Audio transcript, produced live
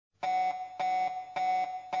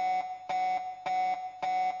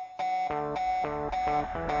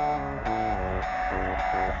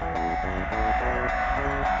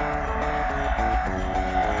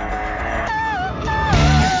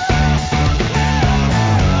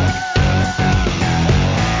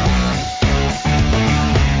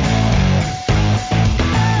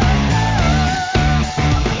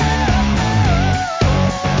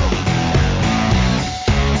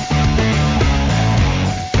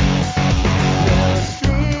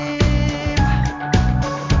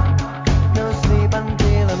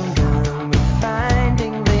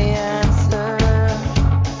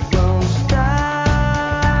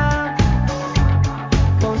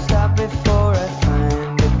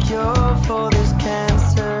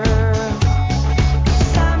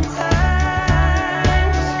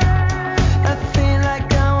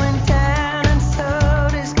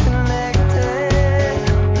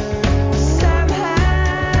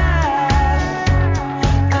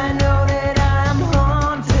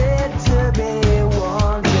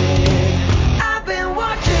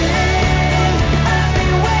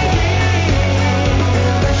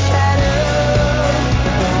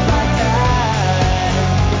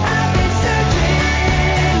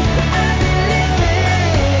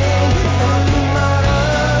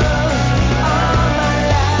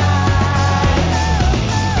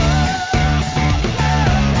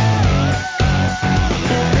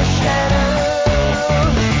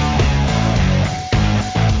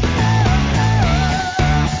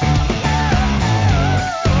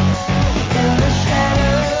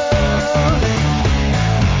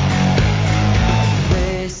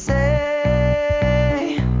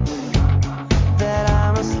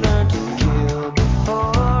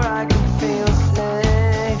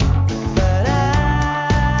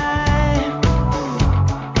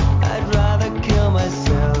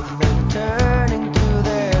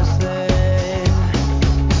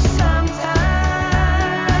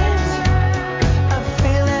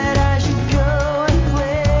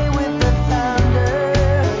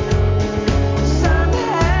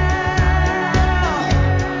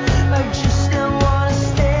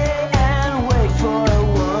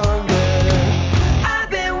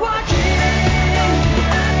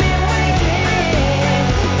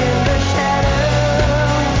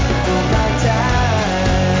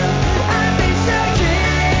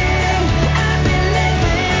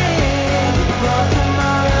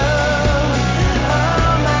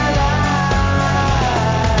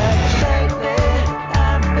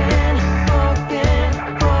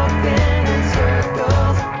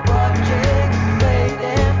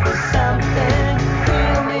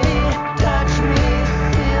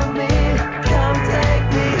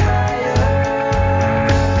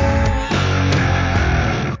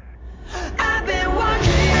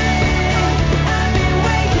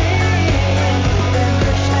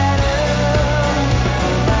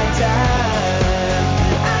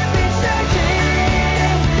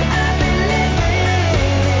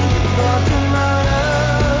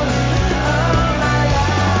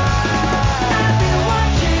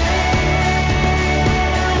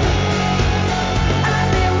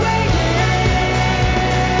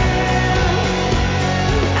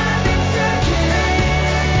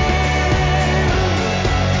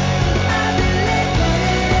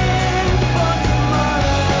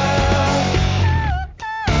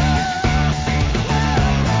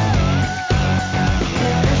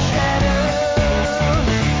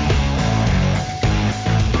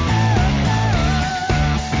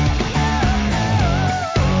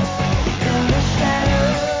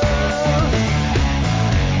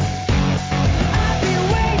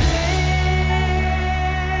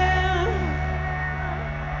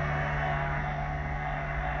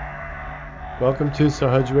Welcome to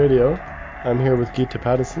Sahaj Radio. I'm here with Geeta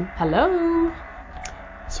Patterson. Hello.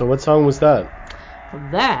 So what song was that?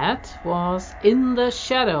 That was In the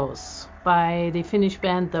Shadows by the Finnish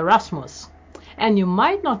band The Rasmus. And you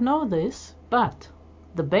might not know this, but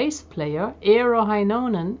the bass player Eero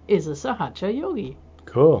Heinonen is a Sahaja yogi.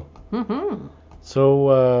 Cool. Mm-hmm.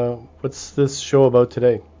 So what's this show about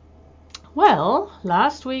today? Well,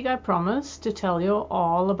 last week I promised to tell you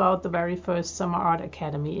all about the very first Summer Art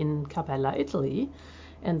Academy in Capella, Italy.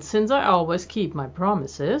 And since I always keep my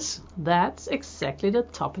promises, that's exactly the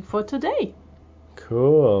topic for today.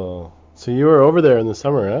 Cool. So you were over there in the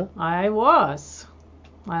summer, huh? I was.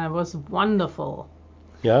 And it was wonderful.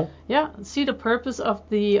 Yeah? Yeah. See, the purpose of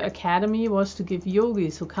the academy was to give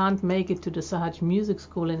yogis who can't make it to the Sahaj Music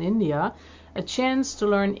School in India a chance to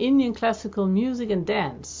learn Indian classical music and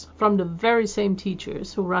dance from the very same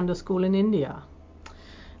teachers who run the school in India.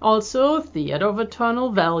 Also, Theatre of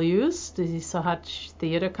Eternal Values, the Sahaj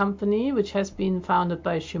Theatre Company, which has been founded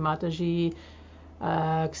by Shri Mataji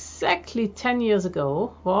exactly 10 years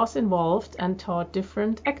ago, was involved and taught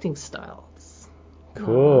different acting styles.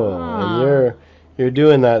 Cool. And you're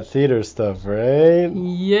doing that theater stuff, right?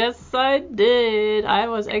 Yes, I did. I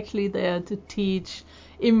was actually there to teach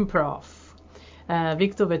improv.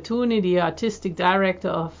 Victor Vettuni, the artistic director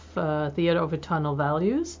of Theater of Eternal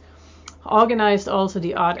Values, organized also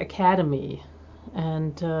the Art Academy,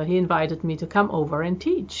 and he invited me to come over and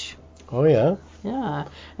teach. Oh, yeah? Yeah,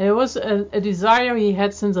 it was a desire he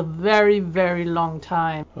had since a very, very long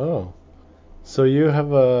time. Oh, so you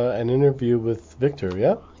have an interview with Victor,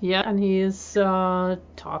 yeah? Yeah, and he is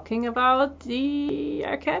talking about the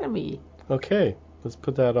Academy. Okay, let's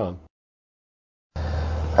put that on.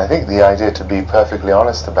 I think the idea, to be perfectly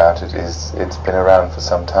honest about it, is it's been around for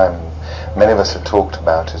some time. Many of us have talked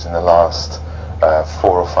about it in the last 4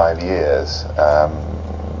 or 5 years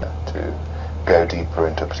to go deeper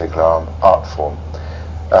into a particular art form,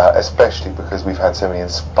 especially because we've had so many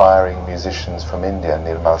inspiring musicians from India,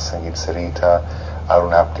 Nirmal Sangeet Sarita,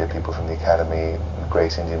 Arun Apte, people from the Academy,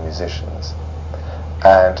 great Indian musicians.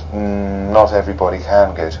 And not everybody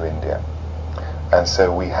can go to India. And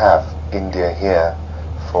so we have India here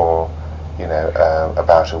for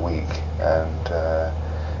about a week, and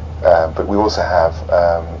but we also have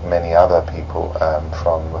many other people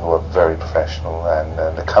who are very professional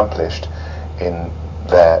and accomplished in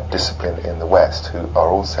their discipline in the West, who are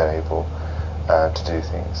also able to do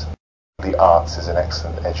things. The arts is an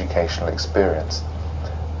excellent educational experience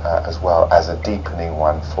as well as a deepening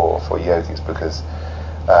one for yogis, because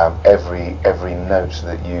every note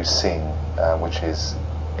that you sing, which is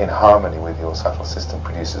in harmony with your subtle system,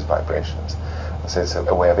 produces vibrations. And so it's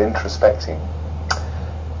a way of introspecting.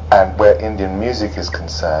 And where Indian music is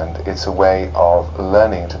concerned, it's a way of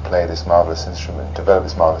learning to play this marvelous instrument, develop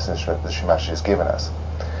this marvelous instrument that Shri Mataji has given us.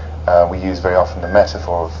 We use very often the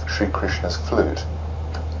metaphor of Sri Krishna's flute.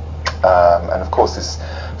 And of course this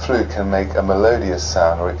flute can make a melodious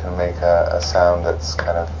sound, or it can make a sound that's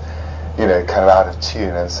kind of out of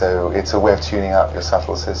tune, and so it's a way of tuning up your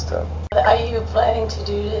subtle system. Are you planning to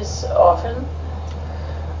do this often?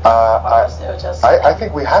 I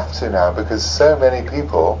think we have to now, because so many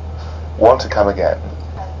people want to come again.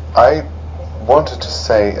 I wanted to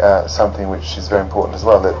say something which is very important as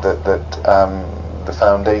well, that the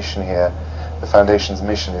foundation here, the foundation's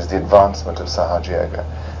mission is the advancement of Sahaja Yoga.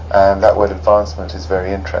 And that word advancement is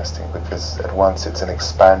very interesting, because at once it's an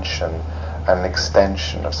expansion and an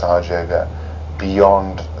extension of Sahaja Yoga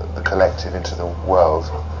beyond the collective into the world.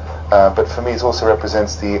 But for me it also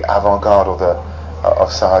represents the avant-garde of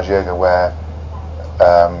Sahaja Yoga, where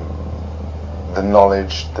the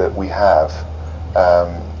knowledge that we have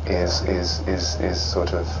is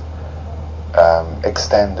sort of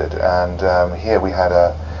extended. And here we had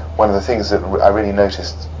one of the things that I really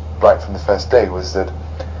noticed right from the first day was that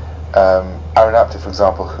Arun Apte, for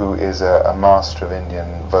example, who is a master of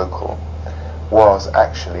Indian vocal, was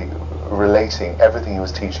actually relating everything he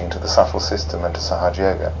was teaching to the subtle system and to Sahaja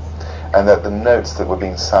Yoga, and that the notes that were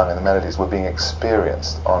being sung and the melodies were being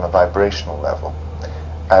experienced on a vibrational level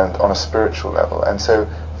and on a spiritual level. And so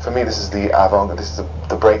for me this is the avant-garde, this is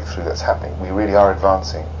the breakthrough that's happening. We really are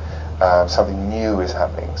advancing. Something new is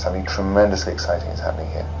happening, something tremendously exciting is happening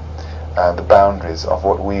here. The boundaries of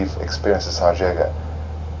what we've experienced as Sahaja Yoga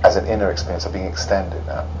as an inner experience are being extended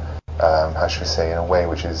now, how should we say, in a way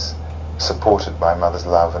which is supported by Mother's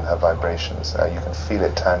love and her vibrations. You can feel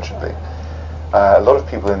it tangibly. A lot of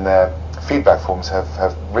people in their feedback forms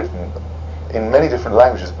have written in many different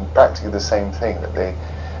languages practically the same thing, that they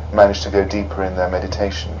managed to go deeper in their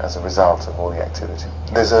meditation as a result of all the activity.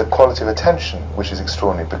 There's a quality of attention which is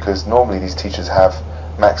extraordinary, because normally these teachers have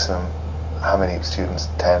maximum, how many students?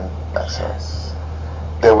 10 maximum. Yes.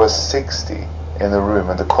 There were 60 in the room,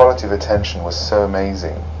 and the quality of attention was so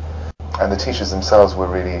amazing, and the teachers themselves were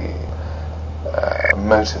really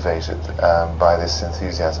motivated by this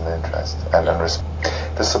enthusiasm and interest and respect.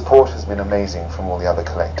 The support has been amazing from all the other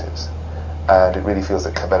collectives, and it really feels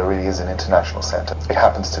that Kabbalah really is an international centre. It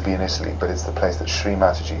happens to be in Italy, but it's the place that Sri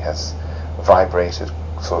Mataji has vibrated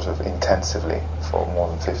sort of intensively for more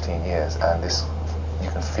than 15 years, and this, you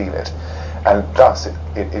can feel it, and thus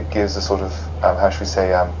it gives a sort of how should we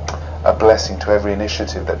say, a blessing to every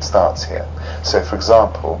initiative that starts here. So for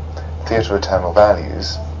example, Theatre of Eternal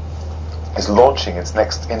Values is launching its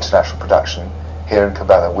next international production here in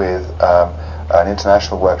Kabbalah with an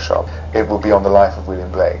international workshop. It will be on the life of William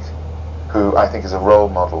Blake, who I think is a role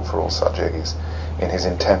model for all Sahaja Yogis in his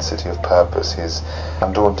intensity of purpose, his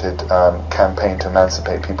undaunted campaign to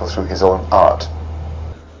emancipate people through his own art.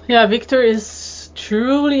 Yeah, Victor is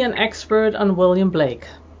truly an expert on William Blake.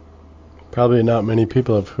 Probably not many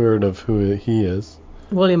people have heard of who he is.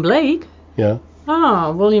 William Blake? Yeah.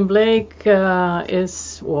 William Blake he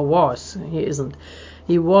isn't.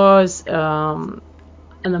 He was an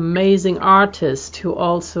amazing artist who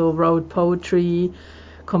also wrote poetry,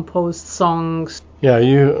 composed songs. Yeah,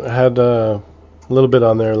 you had a little bit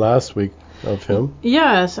on there last week of him.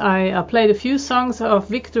 Yes, I played a few songs of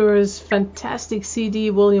Victor's fantastic CD,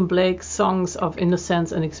 William Blake Songs of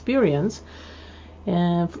Innocence and Experience.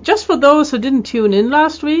 And just for those who didn't tune in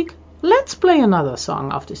last week, let's play another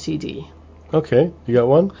song of the CD. Okay, you got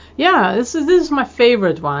one? Yeah, this is my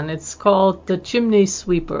favorite one. It's called The Chimney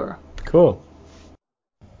Sweeper. Cool.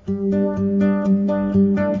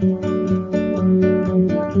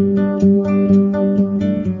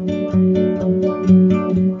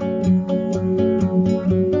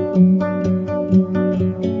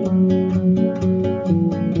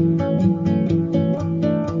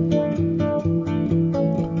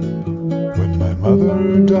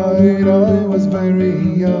 Died, I was very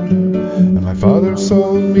young, and my father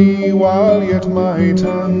sold me while yet my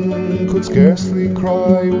tongue could scarcely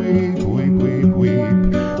cry. Weep, weep, weep,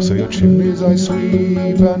 weep. So your chimneys I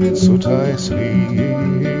sweep, and in soot I sleep.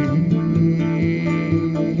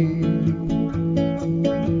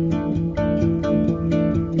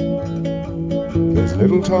 There's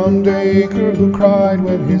little Tom Dacre who cried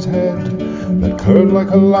when his head that curled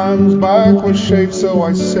like a lamb's back was shaved, so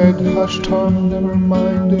I said, hush Tom, never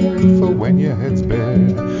mind it, for when your head's bare,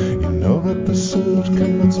 you know that the soot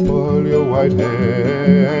cannot spoil your white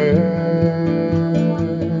hair.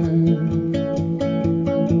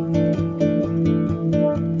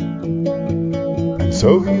 And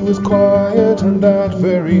so he was quiet, and that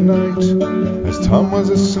very night, as Tom was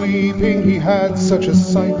a-sleeping, he had such a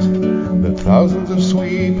sight, that thousands of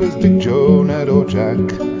sweepers, Dick, Joe, Ned or Jack,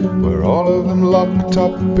 were all of them locked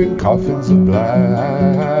up in coffins of black.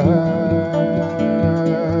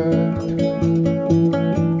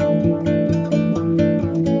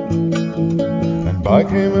 And by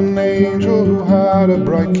came an angel who had a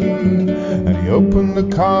bright key, and he opened the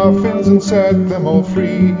coffins and set them all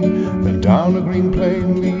free. Then down a green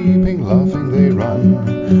plain leaping, laughing they run,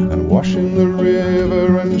 and wash in the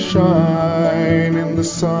river and shine in the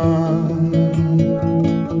sun.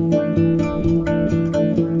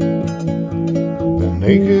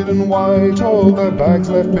 Naked and white, all their bags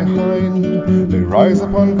left behind, they rise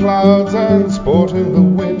upon clouds and sport in the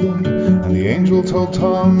wind. And the angel told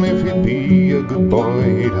Tom if he'd be a good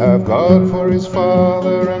boy, he'd have God for his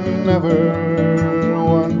father and never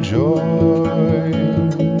want joy.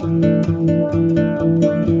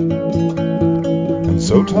 And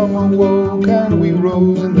so Tom awoke, and we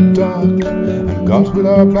rose in the dark, and got with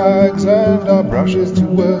our bags and our brushes to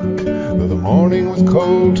work. Though the morning was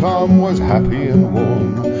cold, Tom was happy and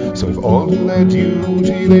warm, so if all do their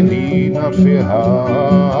duty, they need not fear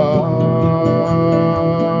harm.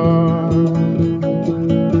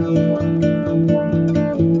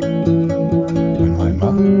 When my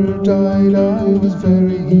mother died, I was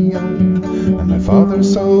very young, and my father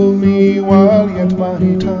sold me while yet my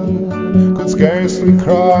tongue could scarcely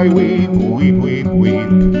cry. Weep, weep, weep, weep.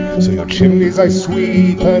 So your chimneys I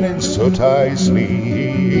sweep, and in soot I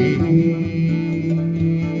sleep.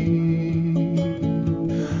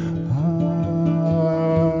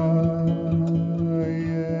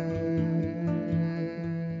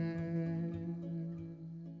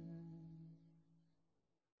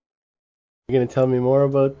 You going to tell me more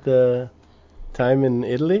about the time in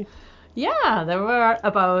Italy? Yeah, there were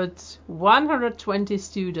about 120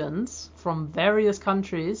 students from various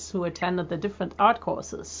countries who attended the different art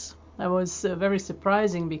courses. That was very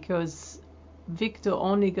surprising because Victor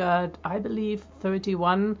only got, I believe,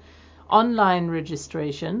 31 online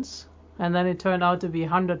registrations, and then it turned out to be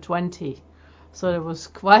 120. So it was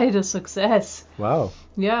quite a success. Wow.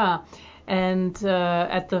 Yeah, and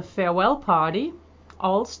at the farewell party,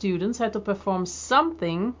 all students had to perform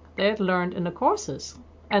something they had learned in the courses,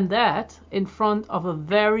 and that in front of a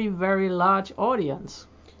very, very large audience.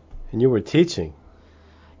 And you were teaching?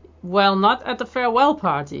 Well, not at the farewell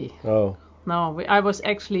party. Oh. No, I was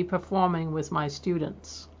actually performing with my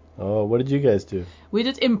students. Oh, what did you guys do? We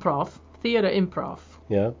did improv, theater improv.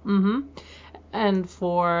 Yeah? Mm-hmm. And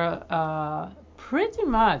for pretty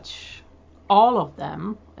much all of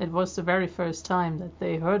them, it was the very first time that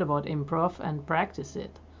they heard about improv and practiced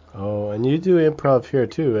it. Oh, and you do improv here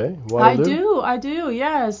too, eh? Waterloo? I do,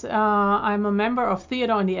 yes. I'm a member of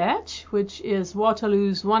Theater on the Edge, which is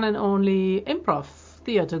Waterloo's one and only improv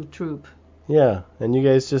theater troupe. Yeah, and you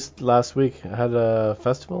guys just last week had a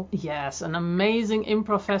festival? Yes, an amazing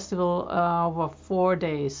improv festival over 4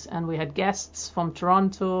 days, and we had guests from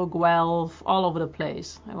Toronto, Guelph, all over the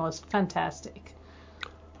place. It was fantastic.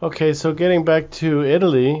 Okay, so getting back to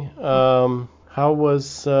Italy, how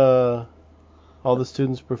was all the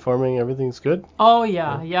students performing? Everything's good? Oh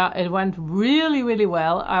yeah, it went really, really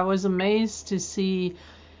well. I was amazed to see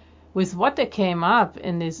with what they came up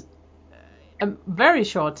in this a very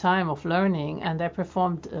short time of learning, and they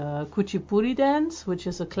performed Kuchipudi dance, which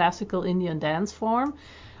is a classical Indian dance form,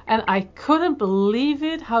 and I couldn't believe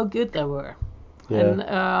it how good they were. Yeah. And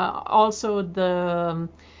also the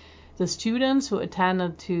students who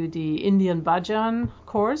attended to the Indian bhajan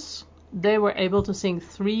course, they were able to sing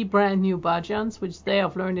 3 brand new bhajans, which they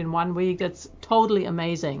have learned in 1 week. That's totally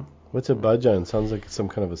amazing. What's a bhajan? Sounds like some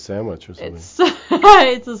kind of a sandwich or something.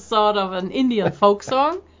 It's a sort of an Indian folk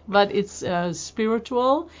song, but it's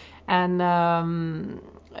spiritual, and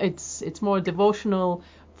it's more devotional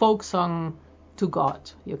folk song to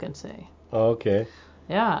God, you can say. Oh, okay.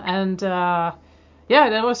 Yeah, and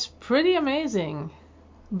that was pretty amazing,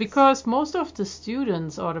 because most of the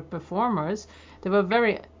students or the performers, they were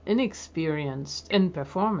very inexperienced in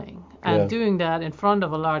performing, and doing that in front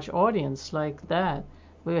of a large audience like that.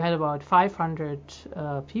 We had about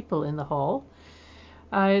 500 people in the hall.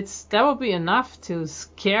 That would be enough to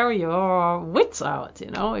scare your wits out,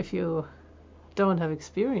 if you don't have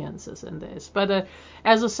experiences in this. But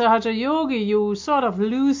as a Sahaja Yogi, you sort of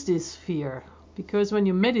lose this fear, because when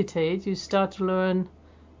you meditate, you start to learn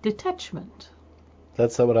detachment.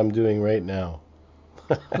 That's what I'm doing right now.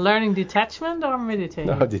 Learning detachment or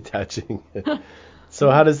meditating? No, detaching.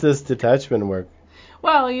 So how does this detachment work?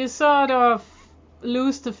 Well, you sort of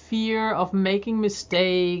lose the fear of making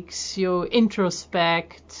mistakes, you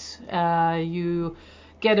introspect, you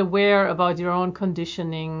get aware about your own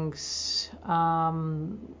conditionings,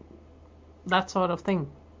 that sort of thing.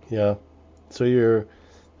 Yeah. So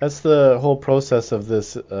that's the whole process of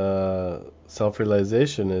this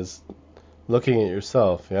self-realization, is looking at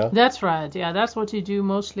yourself, yeah? That's right, yeah. That's what you do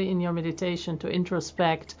mostly in your meditation, to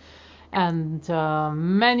introspect, and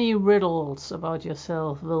many riddles about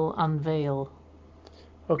yourself will unveil.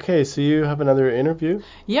 Okay, so you have another interview?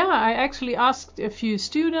 Yeah, I actually asked a few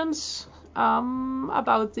students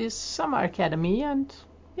about this summer academy, and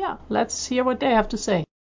let's hear what they have to say.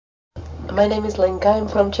 My name is Lenka, I'm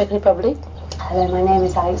from Czech Republic. Hello, my name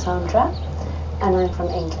is Alexandra, and I'm from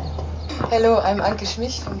England. Hello, I'm Anke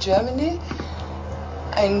Schmich from Germany.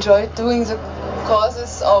 I enjoyed doing the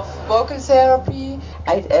courses of vocal therapy.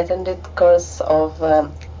 I attended course of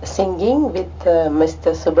singing with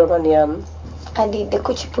Mr. Subramanian. I did the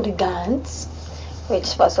Kuchipudi dance,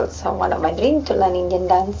 which was also one of my dreams, to learn Indian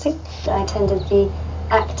dancing. I attended the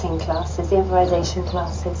acting classes, the improvisation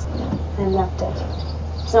classes, and loved it.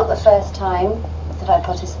 It's not the first time that I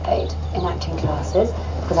participate in acting classes,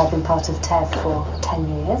 because I've been part of TEV for 10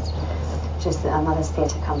 years, which is our mother's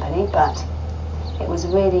theatre company, but it was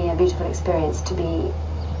really a beautiful experience to be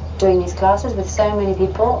doing these classes with so many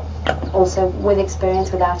people, also with experience,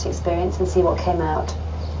 without experience, and see what came out.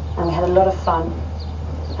 And we had a lot of fun,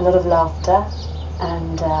 a lot of laughter,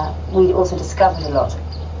 and we also discovered a lot.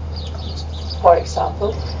 For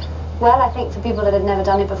example? Well, I think for people that had never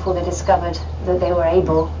done it before, they discovered that they were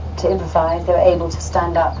able to improvise, they were able to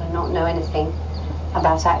stand up and not know anything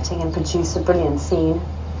about acting and produce a brilliant scene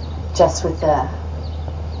just with a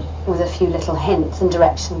few little hints and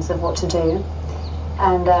directions of what to do.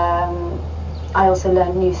 And I also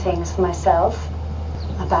learned new things for myself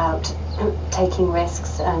about taking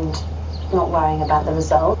risks and not worrying about the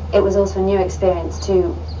result. It was also a new experience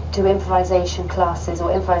to do improvisation classes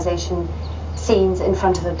or improvisation scenes in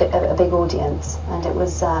front of a big audience, and it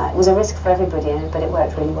was a risk for everybody, but it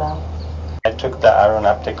worked really well. I took the Arun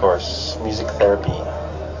Apte course, music therapy.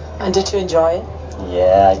 And did you enjoy it?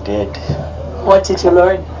 Yeah, I did. What did you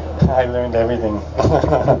learn? I learned everything.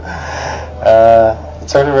 It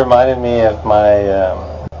sort of reminded me of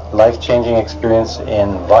my life-changing experience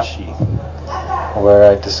in Vashi,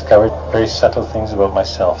 where I discovered very subtle things about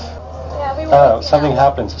myself. Something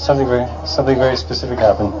happened. Something very specific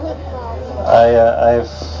happened.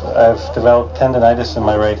 I've developed tendonitis in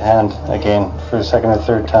my right hand again for the second or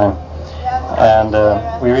third time, and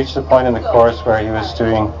we reached a point in the course where he was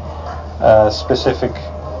doing specific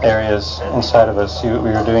areas inside of us. We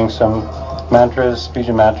were doing some mantras,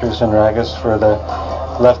 bija mantras and ragas for the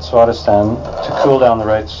left swadhisthana to cool down the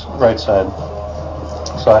right side.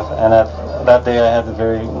 So that day I had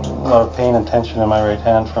a lot of pain and tension in my right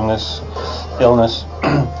hand from this illness.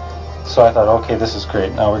 So I thought, okay, this is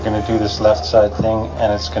great. Now we're going to do this left side thing,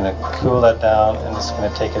 and it's going to cool that down, and it's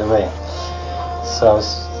going to take it away. So I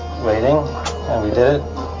was waiting, and we did it,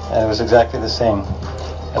 and it was exactly the same.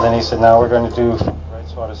 And then he said, now we're going to do right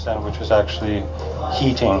Swadhisthana, which was actually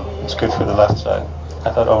heating. It's good for the left side.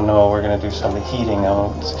 I thought, oh no, we're going to do something heating now.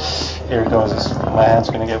 Here it goes. My hand's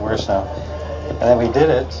going to get worse now. And then we did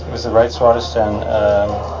it. It was the right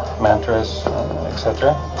Swadhisthana mantras,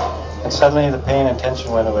 etc. And suddenly the pain and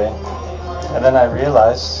tension went away. And then I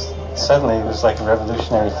realized, suddenly it was like a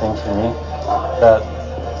revolutionary thing for me, that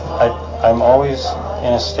I'm always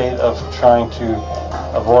in a state of trying to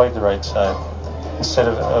avoid the right side. Instead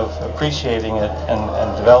of appreciating it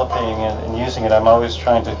and developing it and using it, I'm always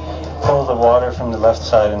trying to pull the water from the left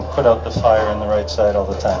side and put out the fire on the right side all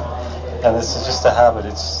the time. And this is just a habit.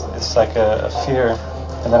 It's like a fear.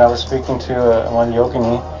 And then I was speaking to one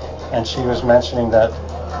yogini, and she was mentioning that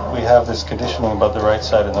we have this conditioning about the right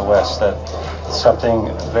side in the West, that it's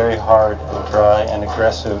something very hard and dry and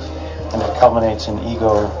aggressive, and it culminates in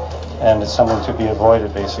ego, and it's something to be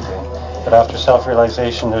avoided, basically. But after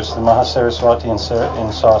self-realization, there's the Mahasaraswati in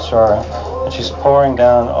Sahasrara, and she's pouring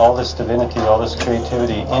down all this divinity, all this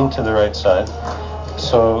creativity into the right side.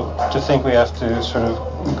 So to think we have to sort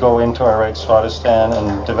of go into our right Swadhisthana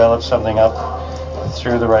and develop something up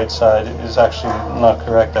through the right side is actually not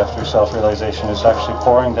correct after self-realization. It's actually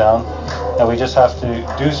pouring down, and we just have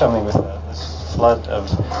to do something with that, this flood of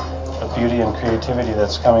beauty and creativity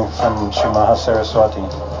that's coming from Shri Mahasaraswati.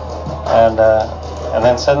 And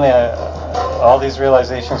then suddenly all these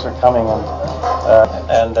realizations were coming,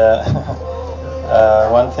 and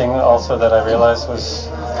one thing also that I realized was,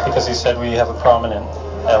 because he said we have a prominent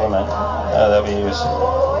element that we use.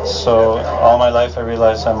 So all my life I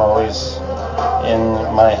realized I'm always in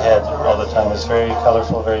my head all the time. It's very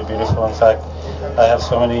colorful, very beautiful. In fact, I have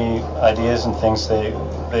so many ideas and things,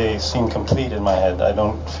 they seem complete in my head. I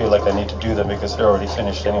don't feel like I need to do them because they're already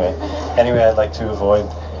finished anyway. Anyway, I'd like to avoid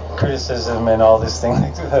criticism and all this thing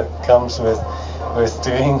that comes with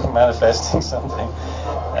manifesting something.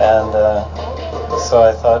 And so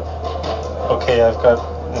I thought, okay, I've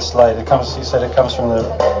got this light. He said it comes from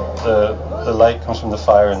the light comes from the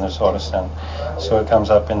fire in the Swadhisthana. So it comes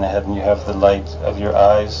up in the head, and you have the light of your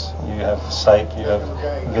eyes, you have sight, you have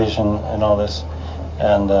vision, and all this.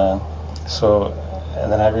 And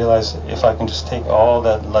then I realized if I can just take all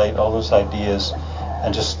that light, all those ideas,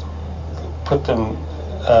 and just put them,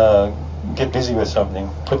 get busy with something,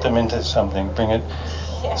 put them into something, bring it.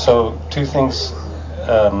 So two things.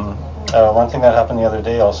 One thing that happened the other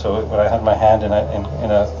day also, when I had my hand in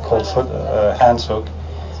a cold foot hand soak,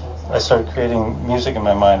 I started creating music in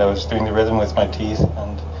my mind. I was doing the rhythm with my teeth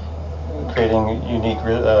and creating unique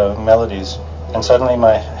melodies. And suddenly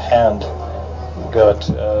my hand got,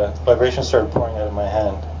 vibration started pouring out of my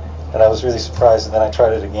hand. And I was really surprised, and then I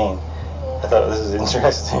tried it again. I thought, this is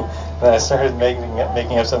interesting. And then I started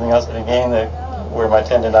making up something else, and again, where my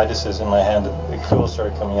tendinitis is in my hand, the fluid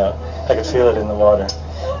started coming out. I could feel it in the water.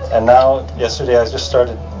 And now, yesterday, I just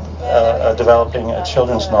started developing a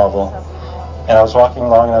children's novel. And I was walking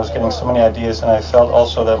along, and I was getting so many ideas, and I felt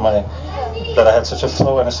also that I had such a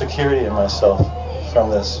flow and a security in myself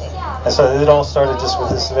from this. And so it all started just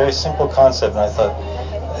with this very simple concept, and I thought,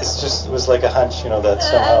 it was like a hunch, that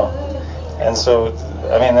somehow. And so,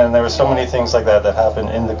 and there were so many things like that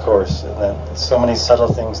happened in the course, and then so many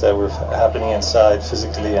subtle things that were happening inside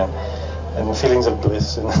physically, and feelings of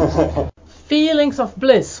bliss. Feelings of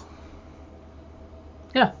bliss.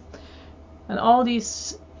 Yeah. And all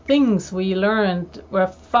these things we learned were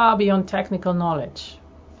far beyond technical knowledge.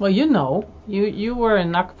 Well, you were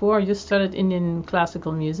in Nagpur, you studied Indian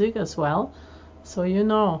classical music as well, so you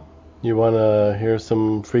know. You want to hear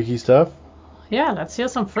some freaky stuff? Yeah, let's hear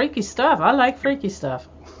some freaky stuff. I like freaky stuff.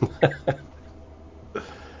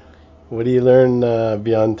 What do you learn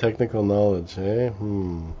beyond technical knowledge, eh?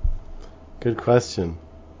 Good question.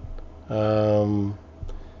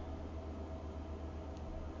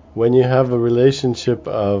 When you have a relationship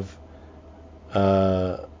of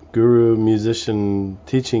guru, musician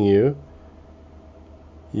teaching you,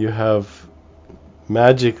 you have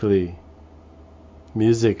magically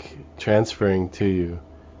music transferring to you.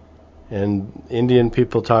 And Indian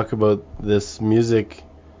people talk about this music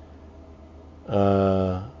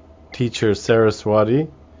teacher Saraswati,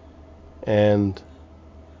 and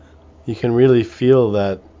you can really feel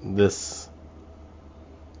that this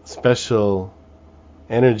special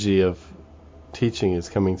energy of teaching is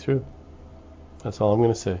coming through. That's all I'm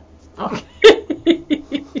going to say. Okay.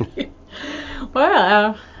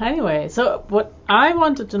 Well, anyway, so what I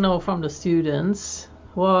wanted to know from the students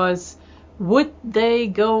was, would they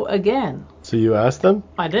go again? So you asked them?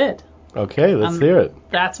 I did. Okay, let's hear it.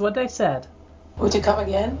 That's what they said. Would you come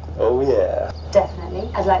again? Oh yeah. Definitely.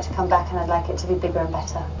 I'd like to come back and I'd like it to be bigger and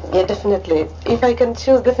better. Yeah, definitely. If I can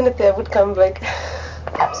choose, definitely I would come back.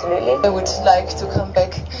 Absolutely. I would like to come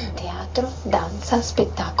back. Teatro, danza,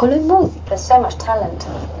 spettacolo e musica. There's so much talent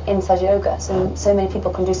in Saj Yoga, so many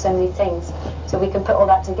people can do so many things. So we can put all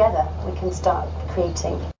that together. We can start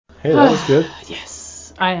creating. Hey, that was good. Yes,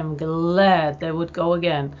 I am glad they would go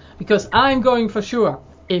again. Because I'm going for sure.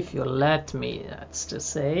 If you let me, that's to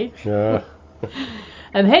say. Yeah.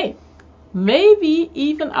 And hey, maybe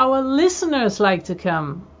even our listeners like to come.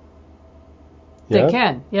 Yeah? They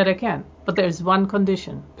can. Yeah, they can. But there's one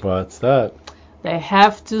condition. What's that? They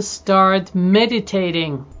have to start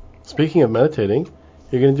meditating. Speaking of meditating,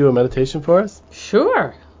 you're going to do a meditation for us?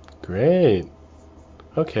 Sure. Great.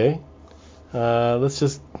 Okay. Let's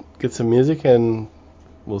just get some music and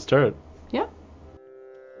we'll start. Yeah.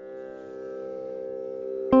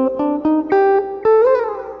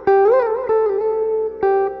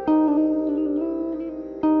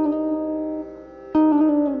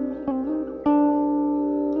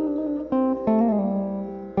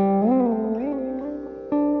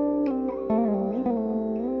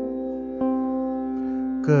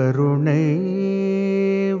 கருணை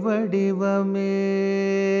வடிவமே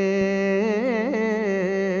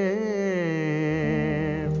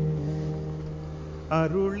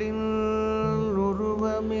அருளின்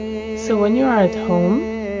உருவமே. So when you are at home,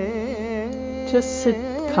 just sit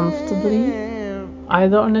comfortably,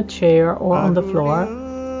 either on a chair or on the floor.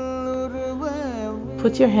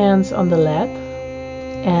 Put your hands on the lap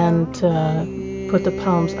and put the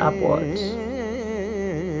palms upwards.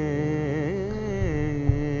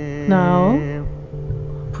 Now,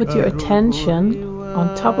 put your attention on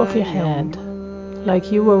top of your head, like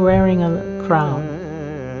you were wearing a crown.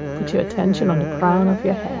 Put your attention on the crown of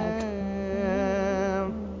your head.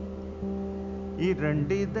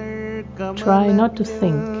 Try not to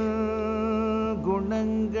think.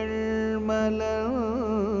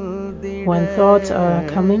 When thoughts are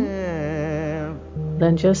coming,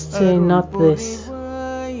 then just say, not this.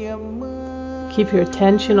 Keep your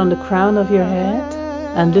attention on the crown of your head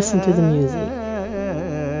and listen to the music.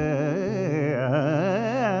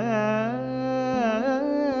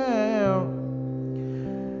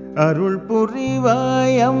 அருள்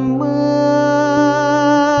புரிவாயம்மா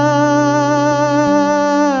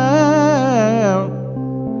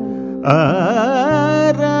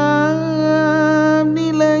ஆறாம்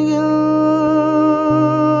நிலையில்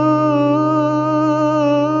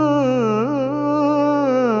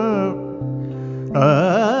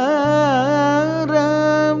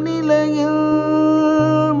ஆறாம் நிலையில்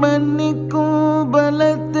மன்னிக்கும்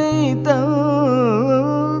பலத்தை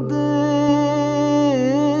தந்து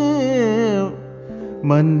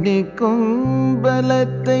மன்னிக்கும்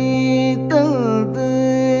பலத்தை தந்து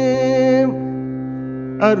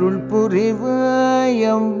அருள்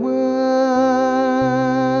புரிவாயம்மா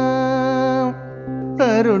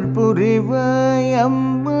அருள்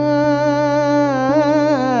புரிவாயம்மா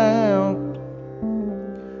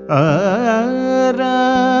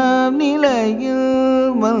ஆறாம் நிலையில்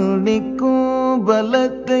மன்னிக்கும்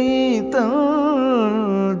பலத்தை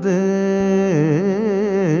தந்து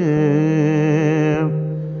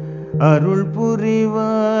அருள்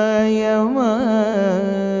புரிவாயம்மா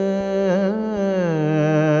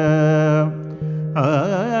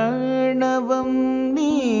ஆணவம்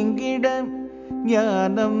நீங்கிட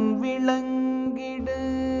ஞானம் விளங்கிட.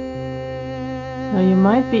 Now you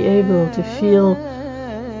might be able to feel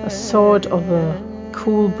a sort of a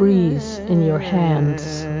cool breeze in your hands,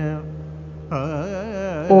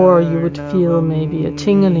 or you would feel maybe a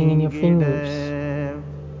tingling in your fingers.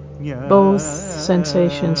 Both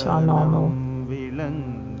sensations are normal.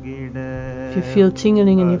 If you feel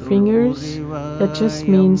tingling in your fingers, that just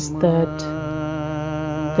means that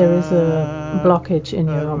there is a blockage in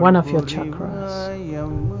one of your chakras.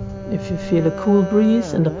 If you feel a cool breeze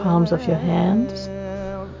in the palms of your hands,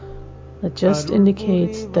 that just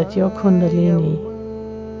indicates that your Kundalini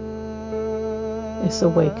is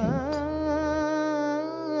awakened.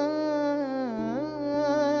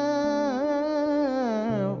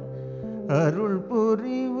 Arul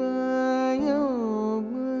புரிவாயம்மா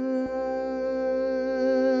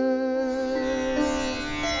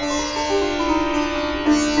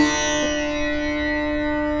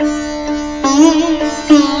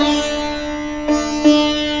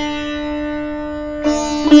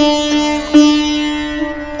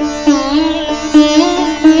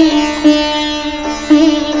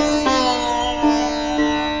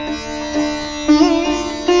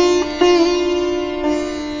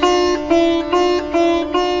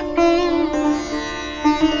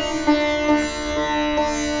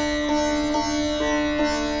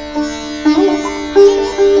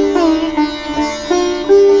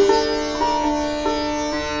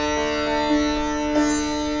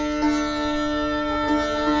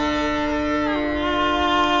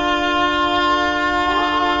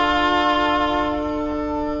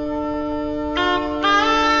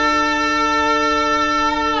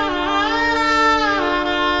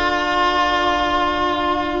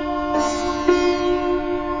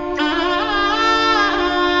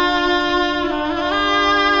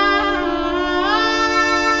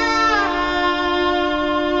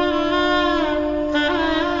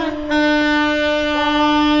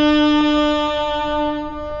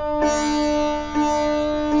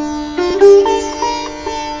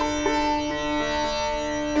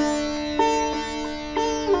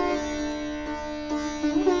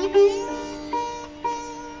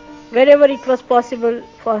Wherever it was possible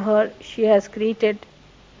for her, she has created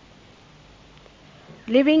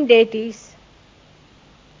living deities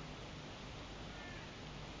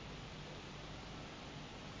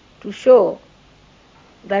to show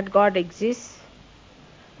that God exists,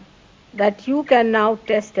 that you can now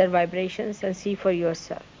test their vibrations and see for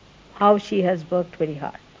yourself how she has worked very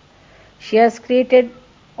hard. She has created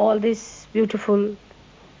all this beautiful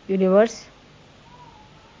universe.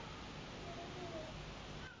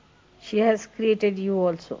 She has created you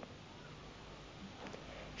also.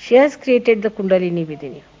 She has created the Kundalini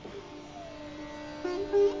within you.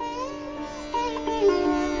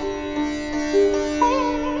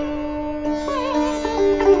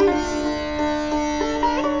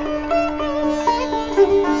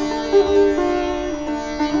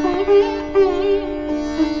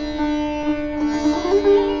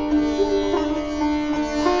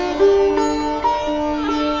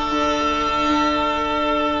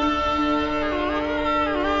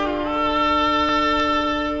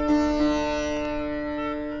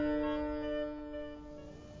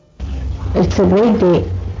 It's a great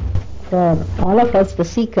day for all of us, the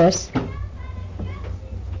seekers,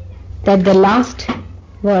 that the last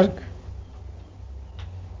work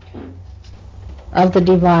of the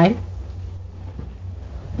Divine,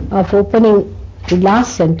 of opening the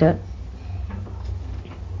last center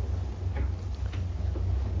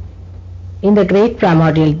in the great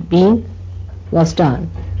primordial being, was done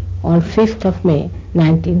on 5th of May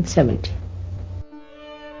 1970.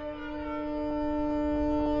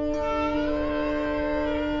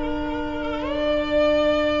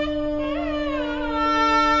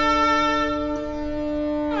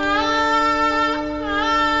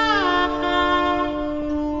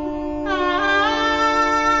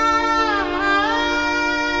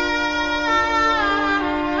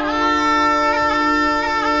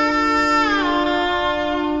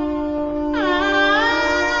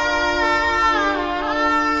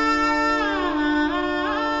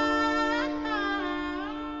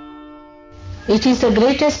 It is the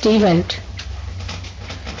greatest event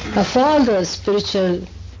of all the spiritual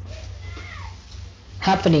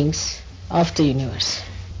happenings of the universe.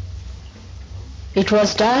 It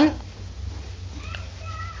was done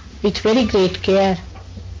with very great care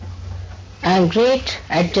and great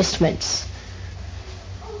adjustments.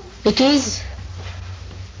 It is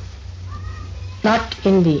not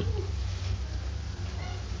in the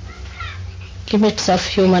limits of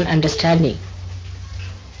human understanding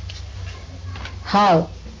how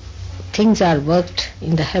things are worked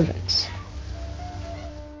in the heavens.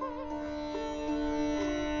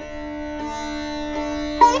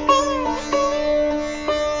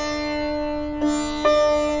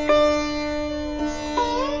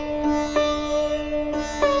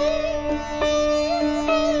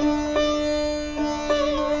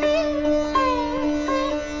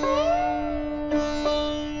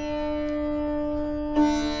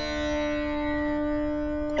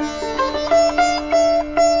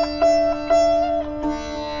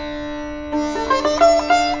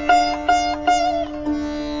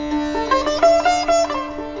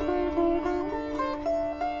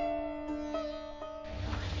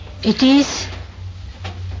 It is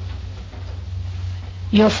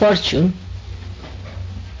your fortune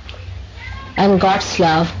and God's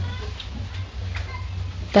love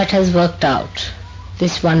that has worked out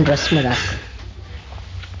this wondrous miracle.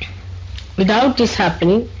 Without this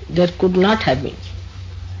happening, there could not have been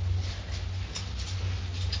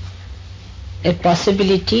a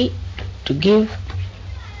possibility to give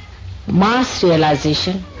mass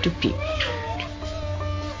realization to people.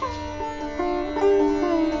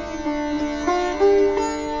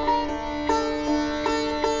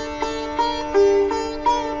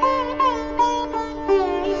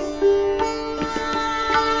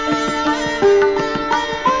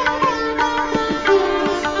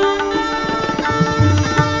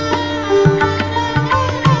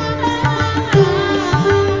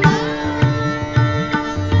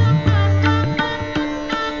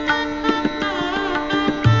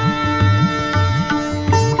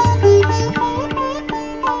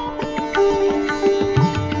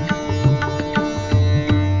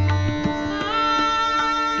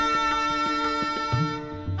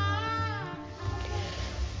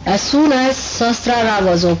 As soon as Sahasrara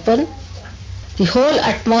was open, the whole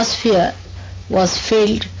atmosphere was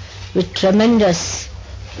filled with tremendous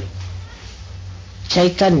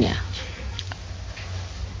Chaitanya.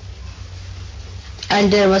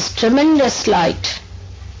 And there was tremendous light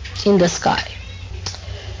in the sky.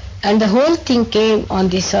 And the whole thing came on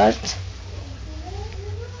this earth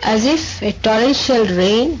as if a torrential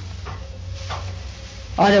rain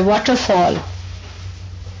or a waterfall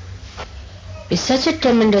with such a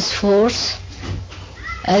tremendous force,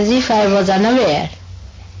 as if I was unaware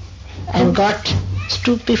and got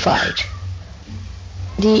stupefied.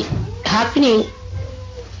 The happening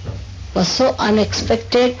was so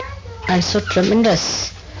unexpected and so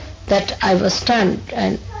tremendous that I was stunned,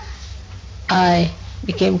 and I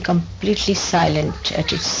became completely silent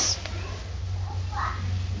at its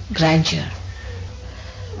grandeur.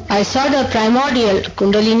 I saw the primordial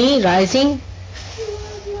Kundalini rising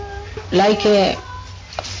like a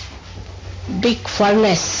big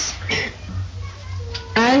furnace,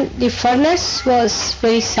 and the furnace was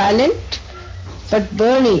very silent but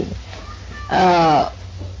burning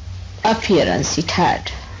appearance it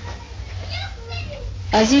had,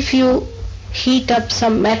 as if you heat up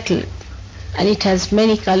some metal and it has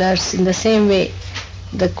many colors. In the same way,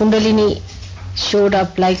 the Kundalini showed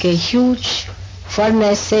up like a huge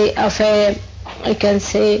furnace, say of a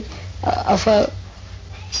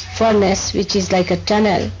furnace which is like a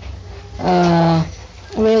tunnel,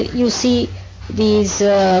 where you see these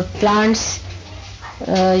plants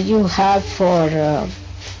you have for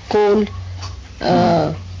coal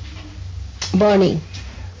burning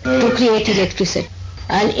to create electricity,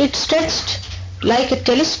 and it stretched like a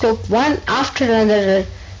telescope. One after another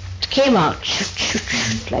came out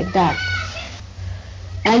like that,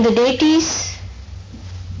 and the deities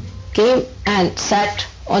came and sat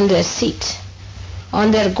on their seats,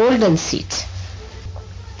 on their golden seats,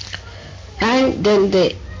 and then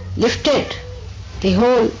they lifted the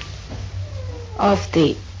whole of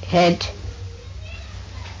the head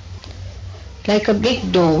like a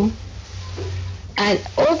big dome and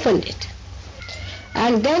opened it,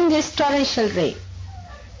 and then this torrential rain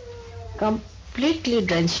completely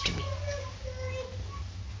drenched me,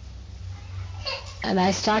 and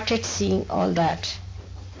I started seeing all that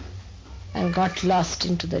and got lost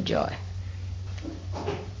into the joy.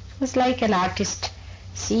 It was like an artist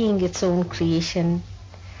seeing its own creation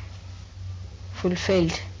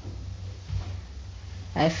fulfilled.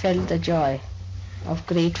 I felt the joy of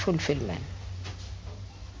great fulfillment.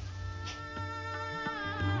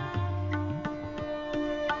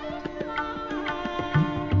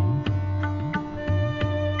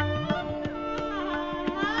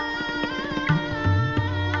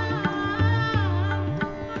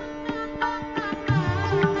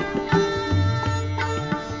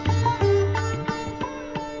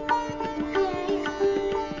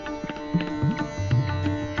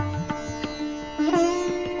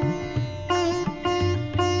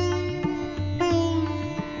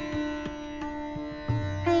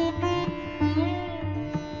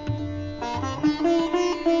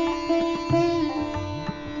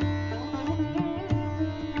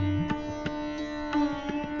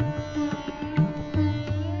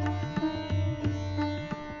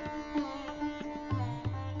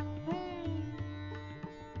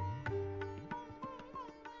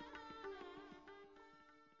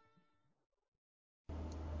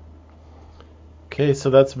 Okay, so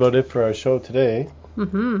that's about it for our show today.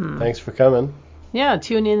 Mm-hmm. Thanks for coming. Yeah,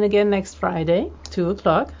 tune in again next Friday, 2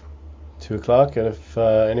 o'clock. 2 o'clock, and if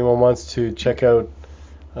anyone wants to check out,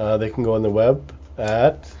 they can go on the web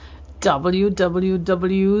at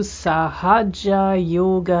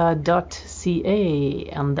www.sahajayoga.ca,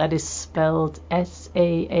 and that is spelled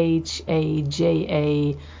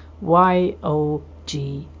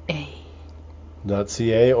SAHAJAYOGA.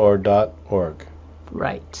 .ca or .org.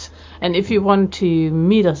 Right. And if you want to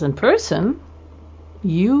meet us in person,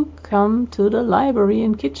 you come to the library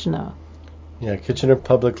in Kitchener. Yeah, Kitchener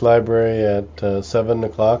Public Library at 7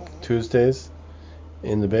 o'clock Tuesdays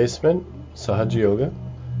in the basement, Sahaja Yoga.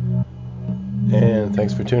 And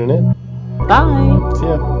thanks for tuning in. Bye. See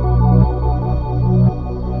ya.